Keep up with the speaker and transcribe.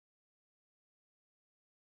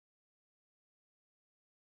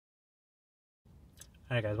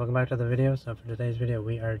Alright guys, welcome back to the video. So for today's video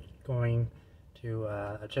we are going to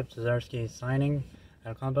a Chip Zdarsky signing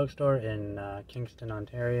at a comic book store in Kingston,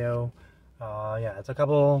 Ontario. Yeah, it's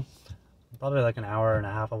probably like an hour and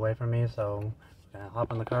a half away from me, so we're gonna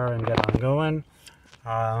hop in the car and get on going.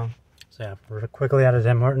 So yeah, we're quickly out of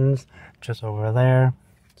Tim Hortons, just over there.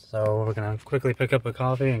 So we're gonna quickly pick up a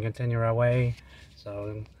coffee and continue our way.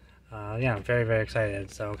 So yeah, I'm very, very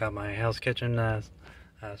excited. So got my Hell's Kitchen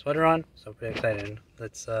sweater on, so pretty excited.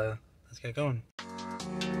 Let's get going.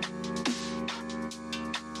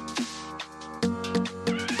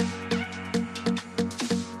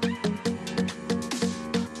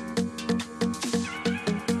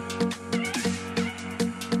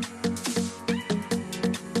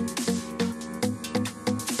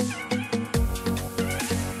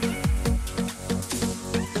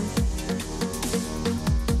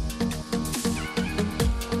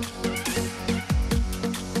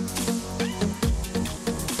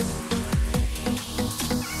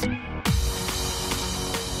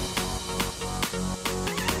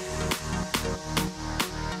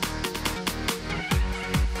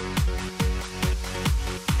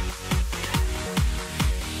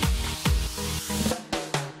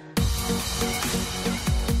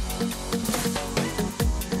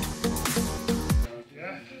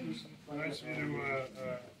 Nice of you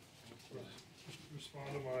to respond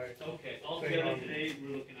to my Altogether today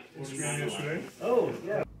we're looking at Instagram yesterday. Oh,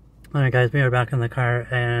 yeah. Alright guys, we are back in the car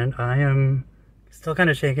and I am still kind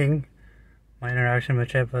of shaking. My interaction with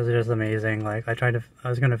Chip was just amazing. Like I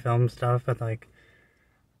was gonna film stuff, but like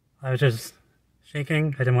I was just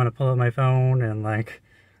shaking. I didn't want to pull out my phone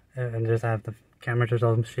and just have the camera just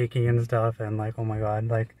all shaky and stuff, and like, oh my god,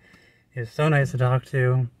 like he was so nice to talk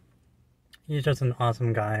to. He's just an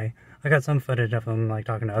awesome guy. I got some footage of him like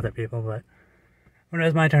talking to other people, but when it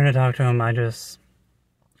was my turn to talk to him, I was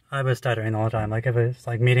stuttering the whole time. Like it was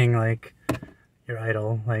like meeting like your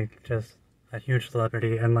idol, like just a huge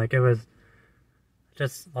celebrity, and like it was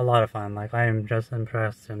just a lot of fun. Like I am just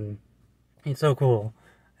impressed, and he's so cool.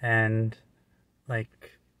 And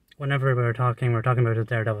like whenever we were talking about his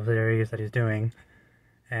Daredevil series that he's doing,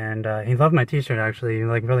 and he loved my t-shirt actually. He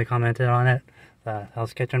like really commented on it, the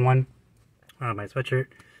Hell's Kitchen one. My sweatshirt,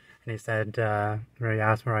 and he said, he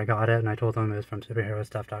asked where I got it, and I told him it was from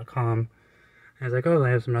superherostuff.com. And I was like, oh,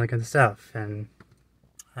 they have some really good stuff. And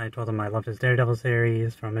I told him I loved his Daredevil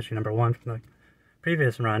series from issue number 1 from the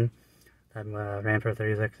previous run that ran for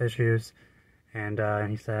 36 issues. And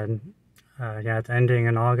he said, yeah, it's ending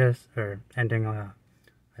in August, or ending, I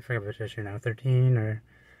forget which issue now, 13, or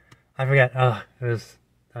I forget.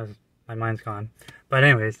 My mind's gone. But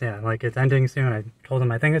anyways, yeah, like it's ending soon. I told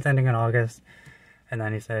him I think it's ending in August. And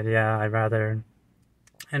then he said, yeah, I'd rather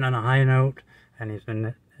end on a high note. And he's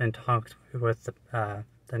been in talks with the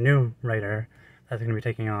new writer that's going to be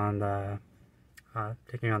taking on the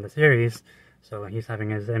series. So he's having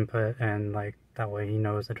his input, and like that way he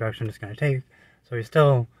knows the direction it's going to take. So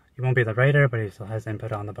he won't be the writer, but he still has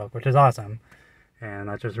input on the book, which is awesome. And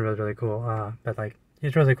that's just really, really cool. But like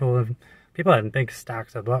he's really cool. People had big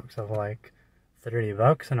stacks of books of like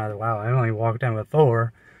 $30, and I was wow, I only walked in with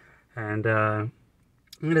 4. And I'm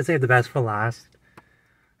gonna save the best for last.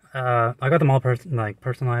 I got them all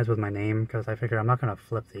personalized with my name, because I figured I'm not gonna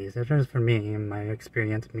flip these. It's just for me and my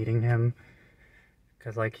experience meeting him,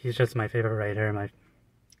 because like he's just my favorite writer.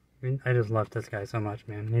 I just love this guy so much,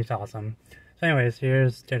 man. He's awesome. So anyways,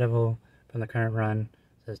 here's Daredevil from the current run.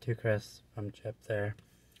 It says to Chris from Chip there.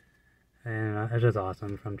 And it's just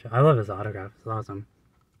awesome from Chip. I love his autograph. It's awesome.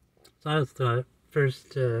 So that's the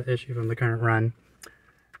first issue from the current run.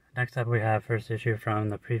 Next up we have first issue from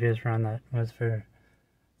the previous run that was for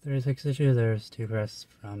 36 issues. There's to Chris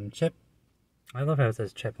from Chip. I love how it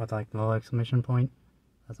says Chip with like the little exclamation point.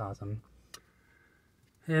 That's awesome.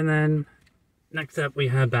 And then next up we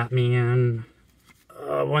have Batman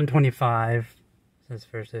 125. This is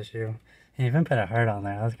first issue. He even put a heart on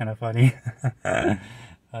there. That's kind of funny.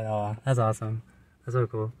 Oh, that's awesome. That's so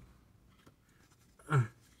cool.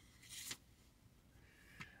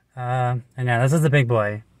 And yeah, this is the big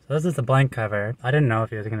boy. So this is the blank cover. I didn't know if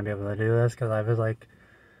he was going to be able to do this, because I was like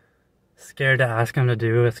scared to ask him to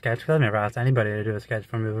do a sketch, because I've never asked anybody to do a sketch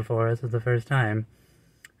for me before. This is the first time.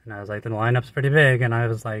 And I was like, the lineup's pretty big, and I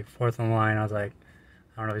was like 4th in line. I was like,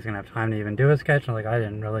 I don't know if he's going to have time to even do a sketch. And like, I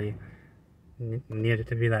didn't really need it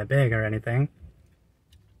to be that big or anything.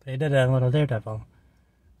 But he did a little Daredevil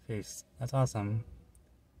face. That's awesome.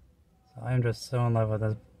 So I'm just so in love with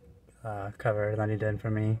this cover that he did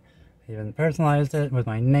for me. He even personalized it with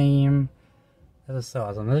my name. This is so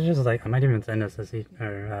awesome. This is just like, I might even send this to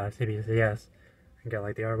CBCS and get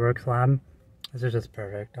like the artwork slab. This is just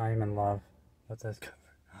perfect. I am in love with this cover.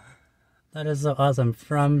 That is so awesome.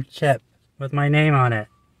 From Chip, with my name on it.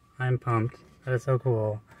 I'm pumped. That is so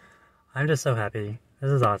cool. I'm just so happy.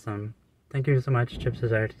 This is awesome. Thank you so much, Chip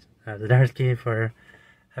Zdarsky, for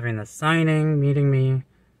having the signing, meeting me,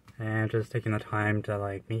 and just taking the time to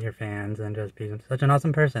like meet your fans and just be such an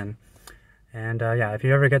awesome person. And yeah, if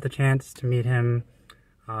you ever get the chance to meet him,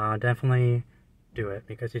 definitely do it,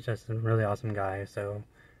 because he's just a really awesome guy. So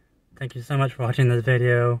thank you so much for watching this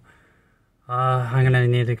video. I'm gonna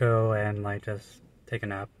need to go and like just take a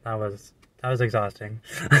nap. That was exhausting.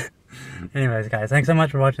 Anyways, guys, thanks so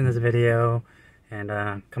much for watching this video and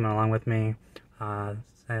coming along with me. So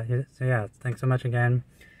yeah, thanks so much again,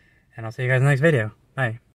 and I'll see you guys in the next video.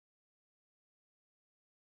 Bye.